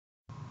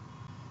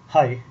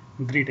Hi,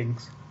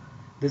 greetings.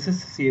 This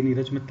is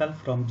G-Inditure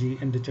from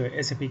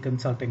G-Inditure SAP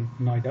Consulting,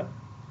 Noida.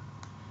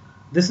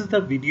 This is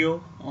the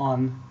video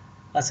on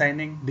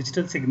assigning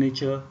digital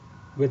signature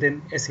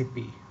within SAP.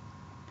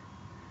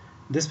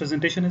 This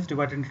presentation is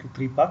divided into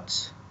three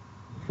parts.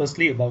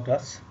 Firstly, about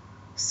us.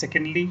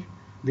 Secondly,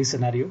 the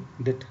scenario,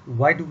 that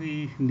why do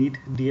we need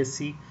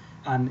DSC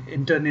and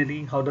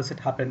internally how does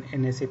it happen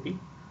in SAP.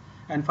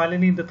 And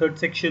finally, in the third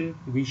section,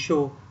 we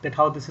show that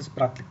how this is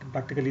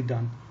practically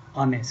done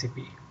on SAP.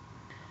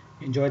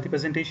 Enjoy the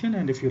presentation,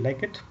 and if you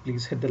like it,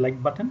 please hit the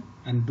like button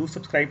and do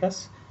subscribe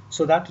us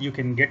so that you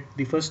can get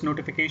the first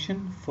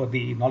notification for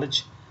the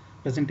knowledge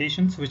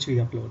presentations which we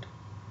upload.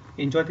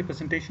 Enjoy the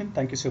presentation.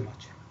 Thank you so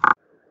much.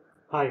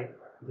 Hi,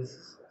 this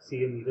is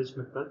Neeraj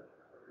Mittal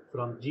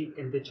from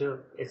G-Inditure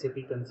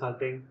SAP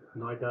Consulting,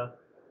 Noida,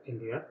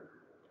 India.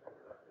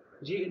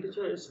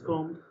 G-Inditure is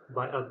formed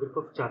by a group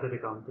of chartered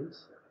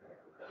accountants,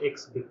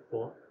 ex-Big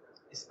Four,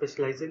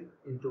 specializing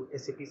into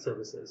SAP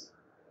services.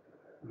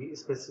 We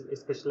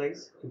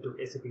specialize into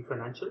SAP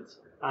Financials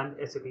and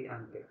SAP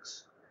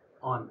Analytics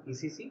on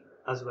ECC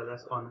as well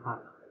as on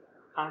HANA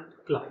and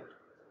Cloud.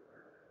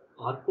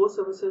 Our core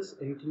services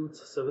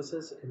includes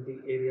services in the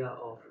area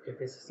of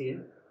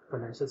FSCM,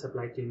 Financial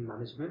Supply Chain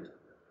Management,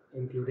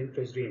 including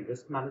Treasury and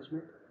Risk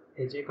Management,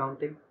 Hedge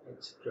Accounting,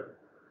 etc.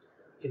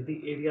 In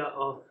the area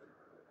of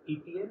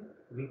EPM,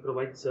 we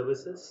provide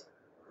services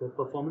for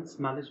Performance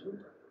Management,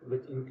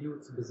 which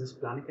includes Business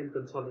Planning and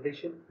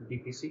Consolidation,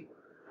 BPC,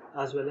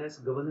 as well as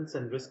Governance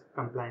and Risk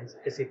Compliance,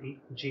 SAP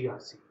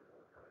GRC.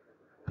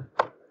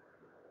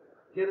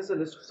 Here is a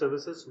list of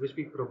services which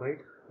we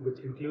provide, which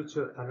includes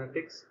your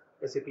analytics,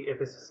 SAP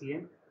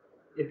FSCM.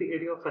 In the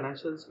area of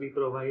financials, we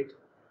provide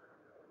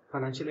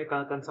financial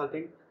account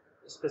consulting,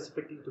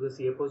 specifically to the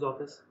CFO's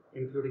office,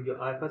 including your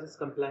IFRS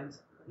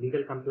compliance,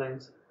 legal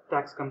compliance,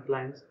 tax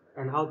compliance,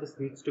 and how this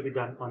needs to be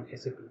done on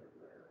SAP.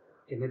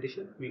 In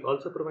addition, we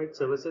also provide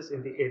services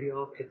in the area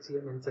of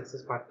HCM and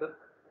SuccessFactors,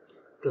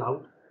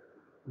 Cloud,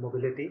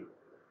 Mobility,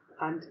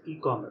 and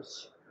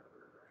e-commerce.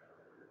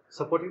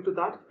 Supporting to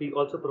that, we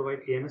also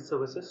provide AMS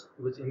services,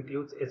 which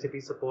includes SAP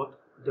support,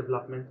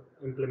 development,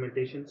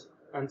 implementations,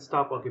 and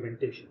staff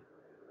augmentation.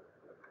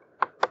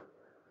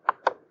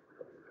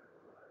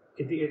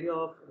 In the area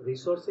of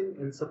resourcing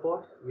and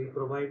support, we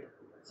provide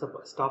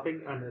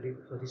staffing and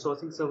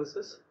resourcing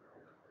services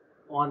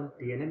on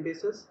TNM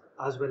basis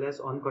as well as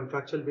on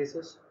contractual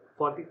basis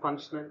for the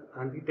functional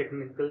and the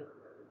technical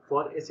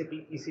for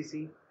SAP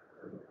ECC,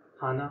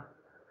 HANA,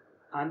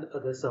 and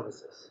other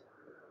services.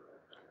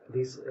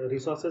 These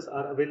resources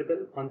are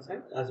available on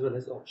site as well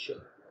as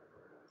offshore.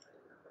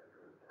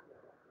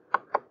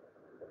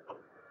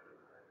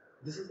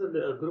 This is a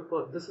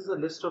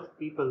list of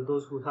people,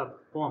 those who have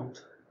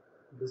formed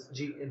this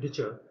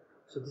G-Inditure.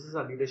 So this is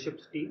our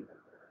leadership team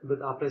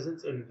with our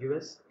presence in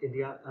US,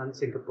 India, and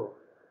Singapore.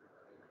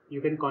 You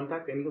can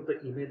contact any of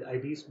the email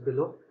IDs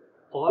below,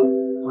 or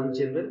on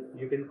general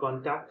you can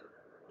contact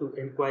to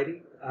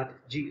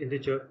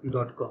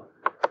inquiry@ginditure.com.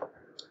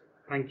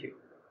 Thank you.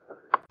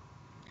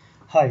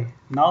 Hi,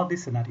 now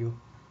this scenario.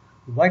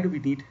 Why do we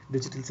need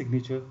digital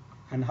signature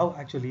and how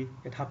actually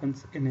it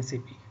happens in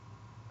SAP?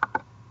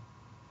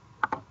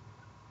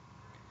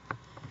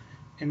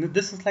 In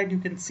this slide, you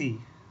can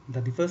see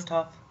that the first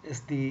half is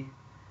the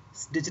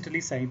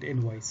digitally signed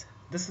invoice.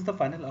 This is the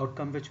final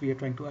outcome which we are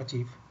trying to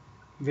achieve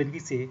when we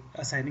say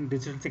assigning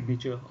digital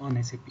signature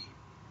on SAP.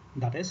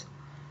 That is,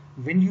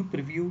 when you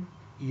preview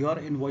your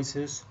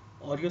invoices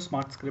or your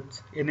smart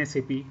scripts in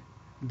SAP,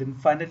 then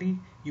finally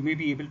you may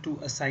be able to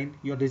assign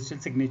your digital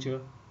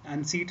signature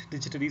and see it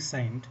digitally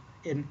signed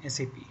in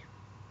SAP.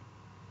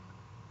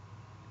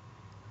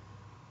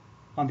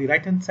 On the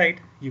right hand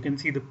side, you can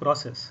see the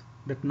process,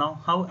 that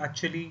now how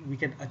actually we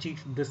can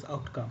achieve this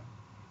outcome.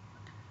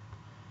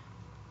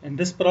 In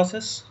this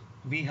process,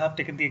 we have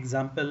taken the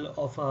example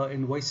of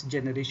invoice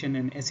generation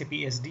in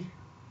SAP SD,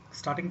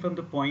 starting from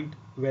the point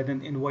where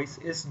an invoice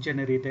is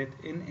generated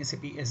in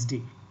SAP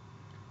SD.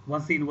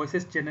 Once the invoice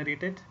is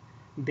generated,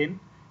 then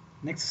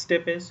next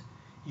step is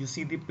you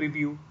see the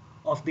preview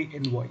of the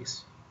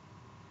invoice.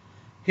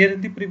 Here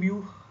in the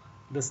preview,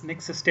 this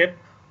next step,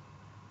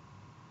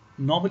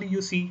 normally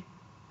you see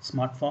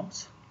smart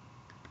forms.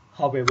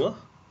 However,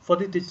 for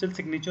the digital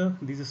signature,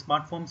 these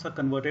smart forms are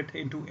converted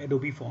into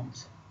Adobe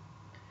forms.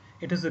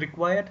 It is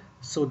required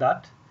so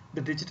that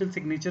the digital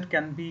signature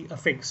can be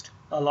affixed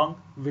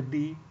along with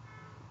the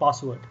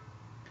password.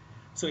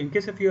 So in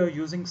case if you are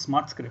using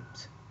smart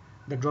scripts,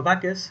 the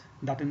drawback is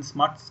that in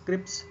smart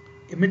scripts,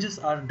 images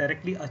are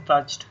directly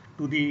attached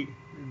to the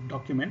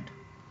document,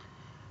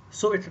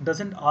 so it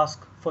doesn't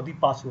ask for the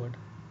password.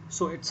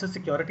 So it's a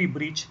security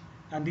breach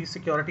and the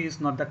security is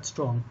not that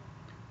strong.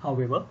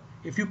 However,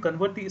 if you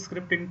convert the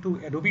script into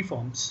Adobe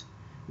forms,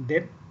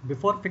 then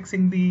before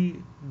fixing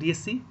the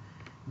DSC,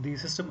 the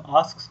system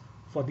asks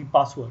for the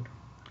password.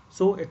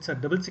 So it's a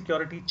double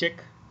security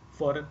check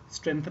for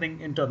strengthening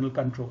internal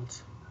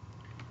controls.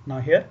 Now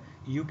here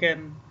you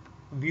can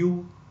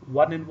view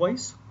one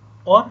invoice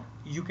or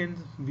you can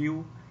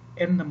view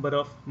n number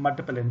of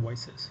multiple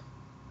invoices.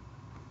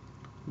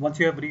 Once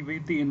you have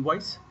reviewed the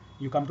invoice,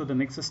 you come to the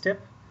next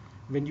step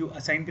when you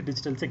assign the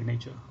digital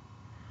signature.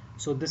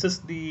 So this is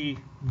the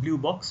blue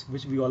box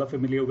which we all are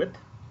familiar with.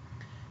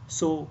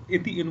 So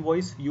in the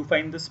invoice you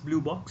find this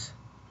blue box.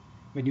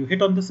 When you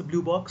hit on this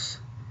blue box,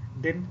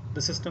 then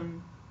the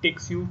system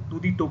takes you to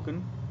the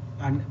token,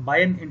 and by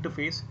an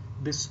interface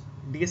this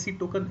DSC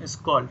token is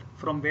called,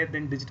 from where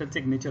then digital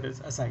signature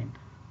is assigned.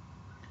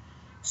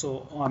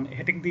 So on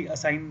hitting the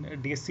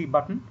assign DSC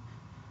button,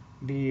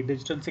 the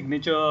digital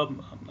signature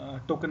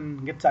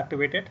token gets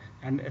activated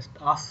and it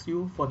asks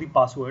you for the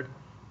password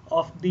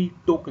of the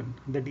token,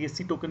 the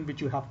DSC token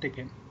which you have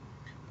taken.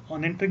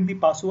 On entering the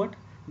password,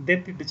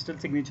 then the digital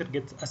signature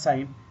gets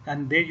assigned,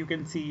 and there you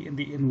can see in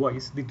the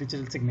invoice the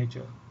digital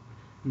signature.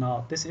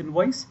 Now this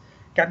invoice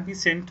can be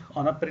sent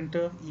on a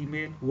printer,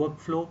 email,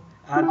 workflow,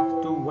 and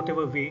to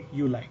whatever way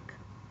you like.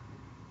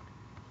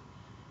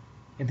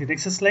 In the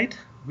next slide,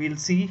 we'll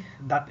see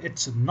that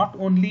it's not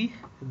only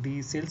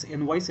the sales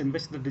invoice in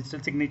which the digital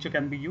signature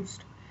can be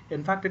used.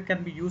 In fact, it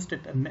can be used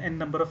at an n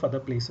number of other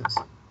places.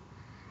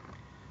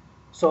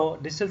 So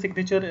digital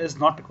signature is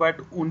not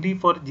required only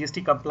for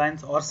GST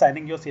compliance or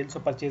signing your sales or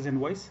purchase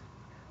invoice.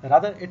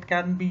 Rather, it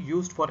can be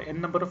used for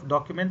n number of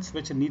documents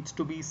which needs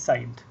to be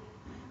signed.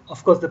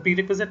 Of course, the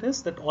prerequisite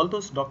is that all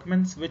those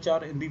documents which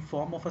are in the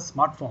form of a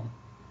smart form.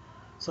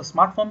 So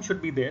smart form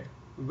should be there,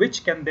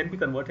 which can then be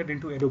converted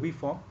into Adobe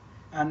form,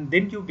 and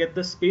then you get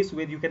the space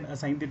where you can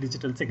assign the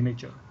digital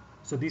signature.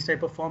 So these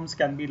type of forms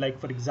can be like,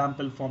 for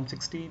example, form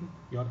 16,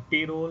 your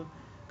payroll,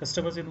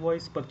 customers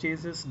invoice,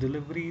 purchases,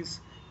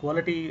 deliveries,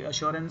 quality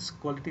assurance,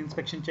 quality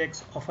inspection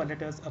checks, offer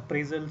letters,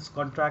 appraisals,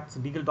 contracts,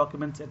 legal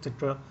documents,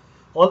 etc.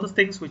 All those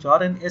things which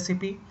are in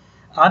SAP,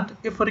 and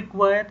if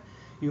required,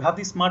 you have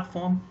the smart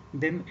form,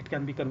 then it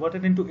can be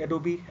converted into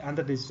Adobe and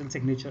the digital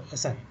signature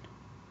assigned.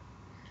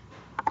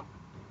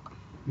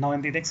 Now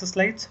in the next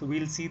slides,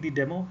 we'll see the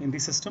demo in the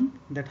system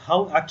that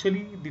how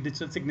actually the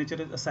digital signature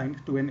is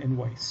assigned to an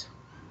invoice.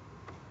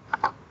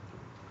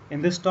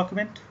 In this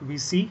document, we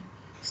see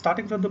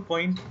starting from the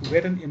point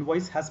where an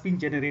invoice has been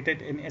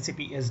generated in SAP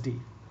SD.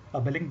 A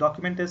billing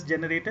document is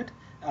generated,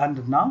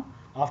 and now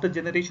after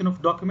generation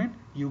of document,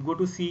 you go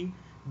to see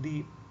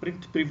the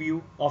print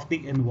preview of the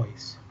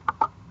invoice.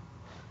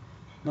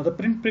 Now the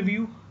print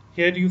preview,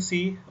 here you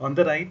see on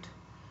the right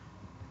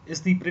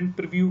is the print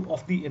preview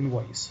of the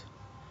invoice.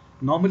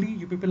 Normally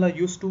you people are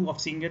used to of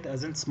seeing it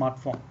as in smart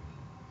form,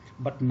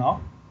 but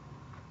now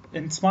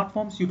in smart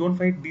forms you don't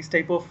find these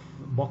type of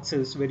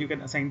boxes where you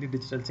can assign the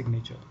digital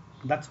signature.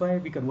 That's why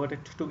we convert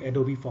it to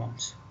Adobe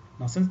forms.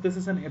 Now since this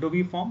is an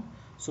Adobe form,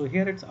 so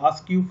here it's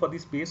asked you for the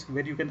space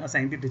where you can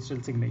assign the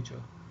digital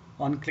signature.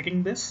 On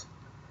clicking this,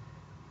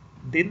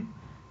 then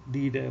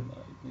the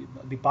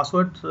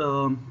password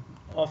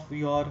of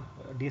your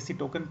DSC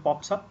token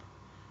pops up.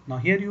 Now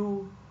here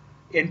you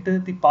enter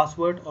the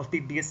password of the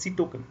DSC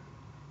token,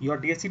 your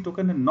DSC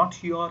token and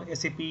not your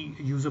SAP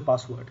user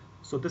password.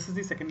 So this is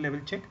the second level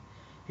check.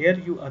 Here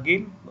you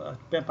again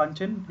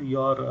punch in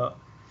your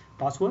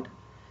password,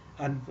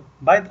 and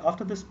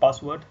after this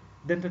password,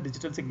 then the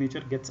digital signature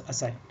gets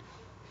assigned.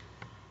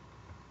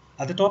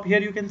 At the top here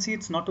you can see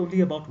it's not only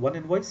about one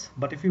invoice,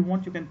 but if you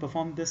want you can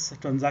perform this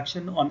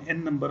transaction on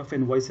n number of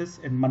invoices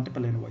in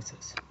multiple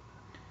invoices.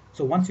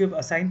 So once you have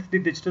assigned the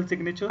digital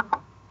signature,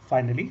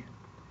 finally,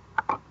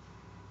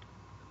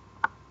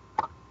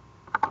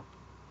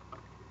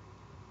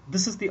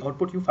 this is the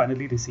output you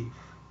finally receive.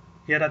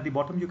 Here at the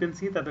bottom you can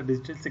see that the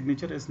digital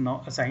signature is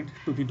now assigned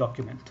to the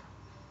document.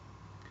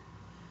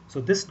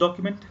 So this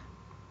document,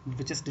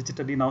 which is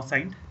digitally now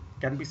signed,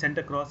 can be sent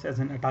across as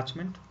an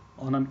attachment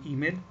on an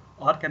email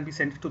or can be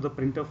sent to the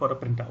printer for a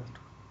printout.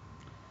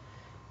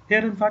 Here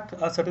in fact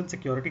are certain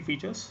security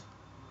features,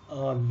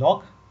 a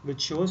log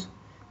which shows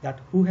that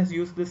who has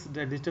used this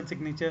digital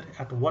signature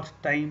at what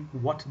time,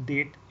 what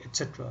date,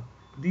 etc.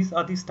 These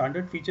are the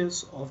standard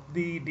features of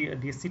the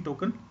DSC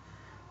token,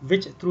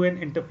 which through an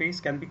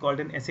interface can be called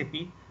in SAP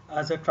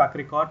as a track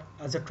record,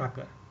 as a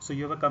tracker. So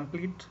you have a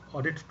complete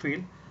audit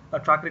trail, a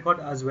track record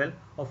as well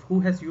of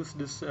who has used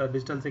this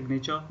digital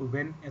signature,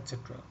 when,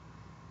 etc.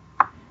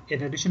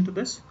 In addition to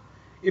this,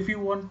 if you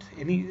want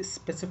any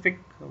specific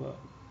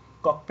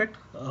cockpit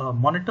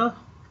monitor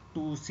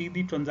to see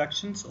the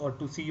transactions or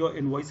to see your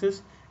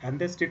invoices and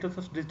their status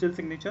of digital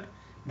signature,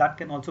 that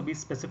can also be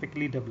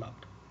specifically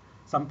developed.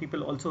 Some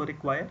people also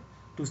require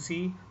to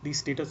see the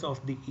status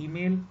of the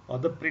email or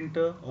the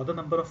printer or the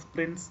number of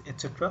prints,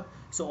 etc.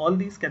 So all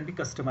these can be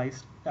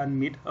customized and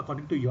made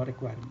according to your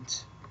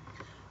requirements.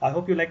 I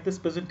hope you like this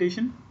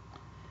presentation.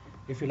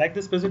 If you like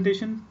this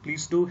presentation,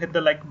 please do hit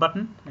the like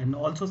button and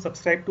also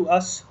subscribe to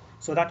us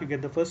so that you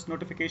get the first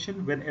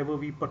notification whenever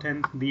we put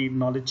in the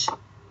knowledge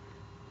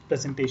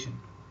presentation.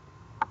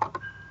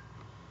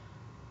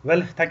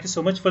 Well, thank you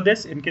so much for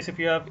this. In case if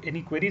you have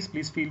any queries,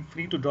 please feel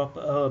free to drop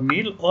a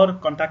mail or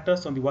contact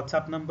us on the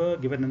WhatsApp number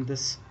given in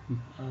this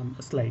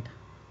slide.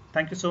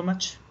 Thank you so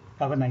much.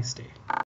 Have a nice day.